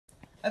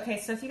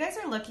Okay, so if you guys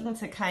are looking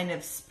to kind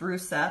of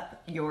spruce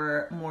up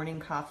your morning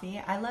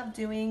coffee, I love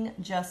doing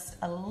just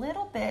a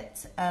little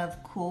bit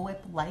of Cool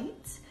Whip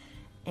Light,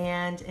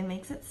 and it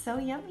makes it so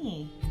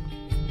yummy.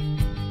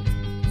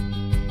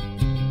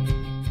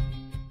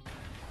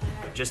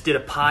 Just did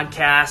a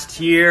podcast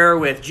here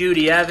with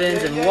Judy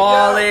Evans and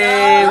Wally.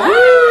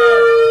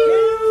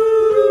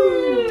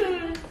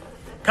 Woo!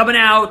 Coming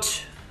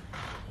out.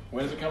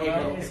 When is it coming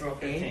out?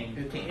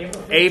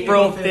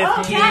 April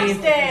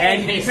 15th.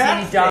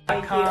 NBC.com.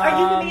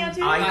 Are you going to be on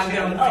too?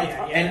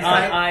 And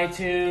on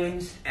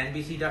iTunes.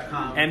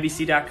 NBC.com.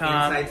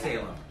 NBC.com. Inside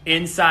Salem.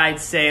 Inside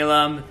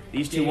Salem.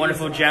 These two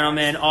wonderful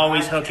gentlemen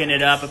always hooking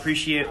it up.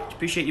 Appreciate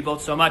you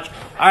both so much.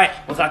 All right,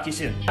 we'll talk to you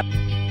soon.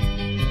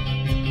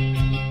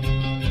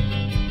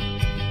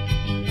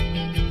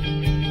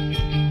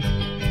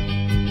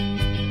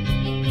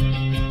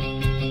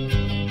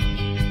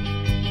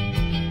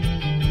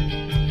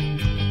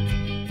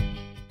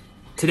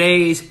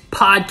 Today's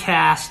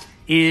podcast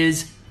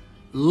is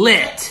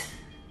lit.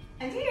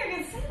 I knew you were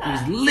going to say that. It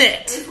was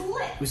lit. It was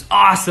lit. It was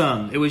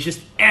awesome. It was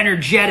just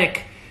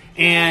energetic.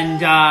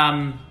 And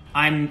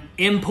I'm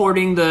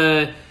importing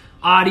the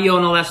audio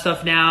and all that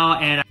stuff now,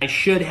 and I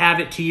should have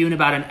it to you in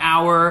about an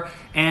hour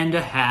and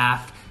a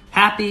half.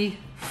 Happy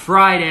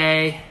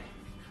Friday.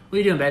 What are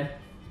you doing, babe?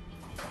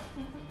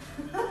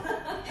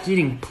 She's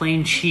eating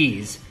plain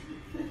cheese.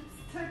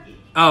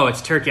 Oh,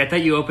 it's turkey. I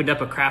thought you opened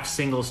up a Kraft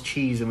Singles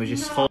cheese and was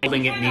just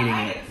folding it and eating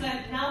it.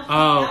 Now we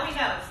know.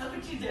 Look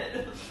what you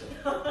did.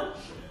 I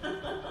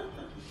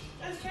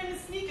was trying to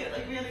sneak it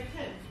like we had a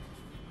kid.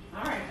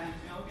 All right, then.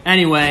 Okay.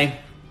 Anyway,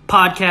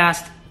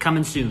 podcast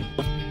coming soon.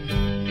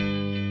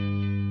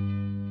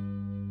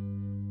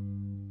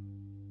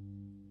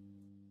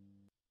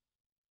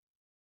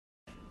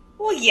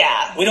 Well,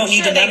 yeah. We don't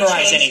need to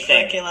memorize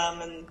anything.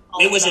 Curriculum and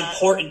all It was of that.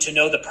 important to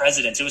know the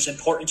presidents. It was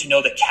important to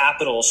know the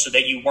capitals so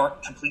that you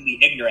weren't completely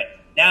ignorant.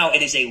 Now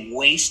it is a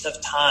waste of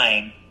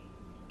time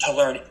to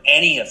learn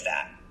any of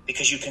that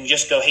because you can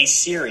just go, hey,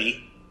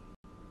 Siri,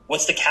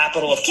 what's the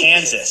capital of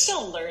Kansas?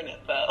 Still learn it,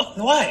 though.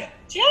 Why?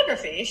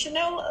 Geography. You should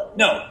know.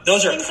 No,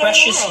 those are things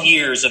precious in the world.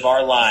 years of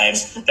our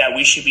lives that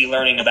we should be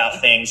learning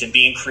about things and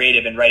being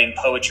creative and writing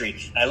poetry.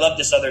 And I love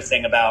this other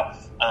thing about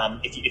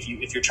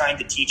if you're trying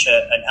to teach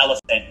an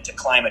elephant to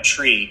climb a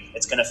tree,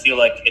 it's going to feel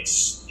like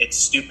it's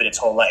stupid its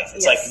whole life.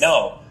 It's like,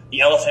 no,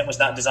 the elephant was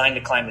not designed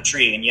to climb the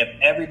tree. And you have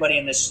everybody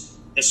in this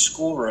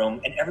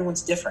schoolroom, and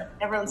everyone's different.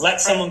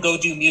 Let someone go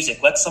do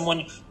music. Let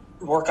someone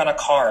work on a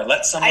car.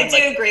 Let someone. I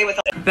do agree with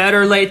that.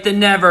 Better late than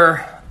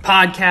never.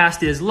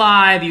 Podcast is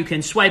live. You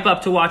can swipe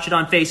up to watch it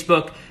on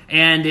Facebook.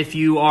 And if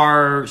you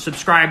are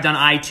subscribed on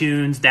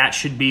iTunes, that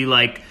should be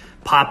like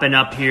popping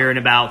up here in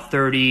about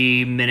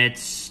 30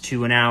 minutes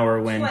to an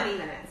hour 20 minutes.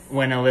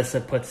 When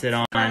Alyssa puts it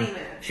on. 20 minutes.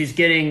 She's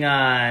getting she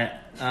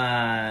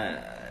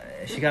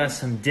got us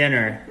some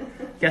dinner.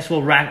 Guess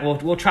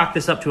we'll chalk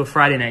this up to a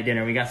Friday night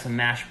dinner. We got some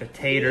mashed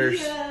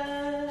potatoes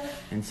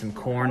and some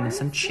corn and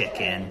some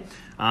chicken.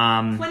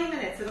 20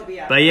 minutes, it'll be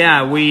up. But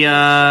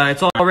yeah,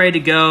 it's all ready to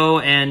go,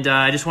 and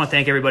I just want to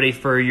thank everybody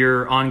for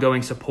your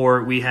ongoing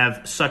support. We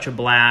have such a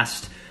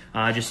blast,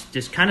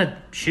 just kind of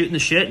shooting the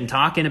shit and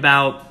talking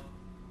about,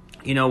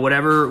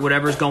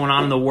 whatever's going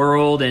on in the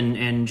world,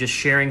 and just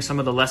sharing some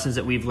of the lessons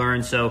that we've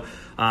learned. So,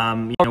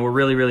 we're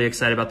really, really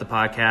excited about the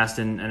podcast,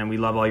 and we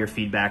love all your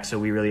feedback. So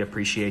we really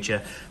appreciate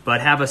you.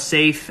 But have a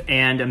safe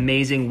and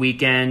amazing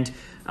weekend.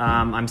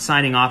 I'm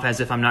signing off as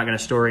if I'm not going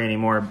to story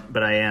anymore,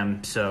 but I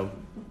am. So.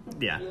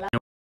 Yeah.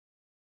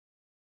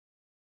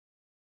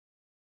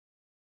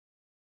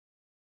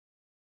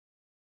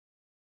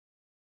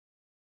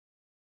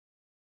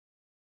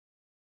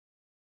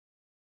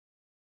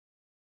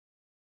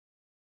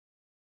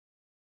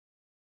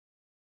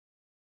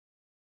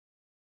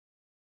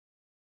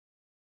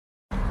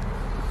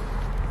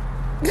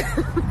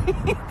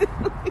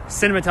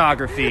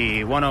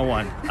 Cinematography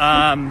 101.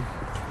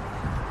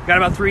 Got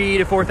about 3,000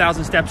 to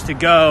 4,000 steps to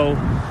go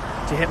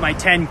to hit my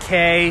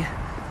 10K.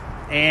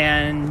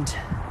 And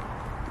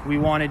we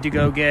wanted to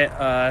go get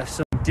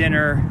some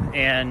dinner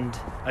and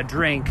a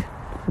drink,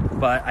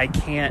 but I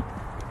can't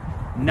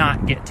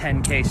not get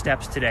 10K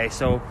steps today.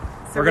 So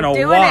we're going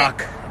to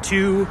walk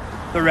to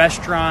the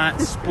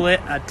restaurant,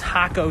 split a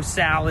taco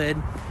salad,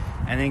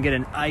 and then get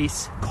an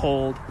ice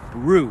cold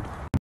brew.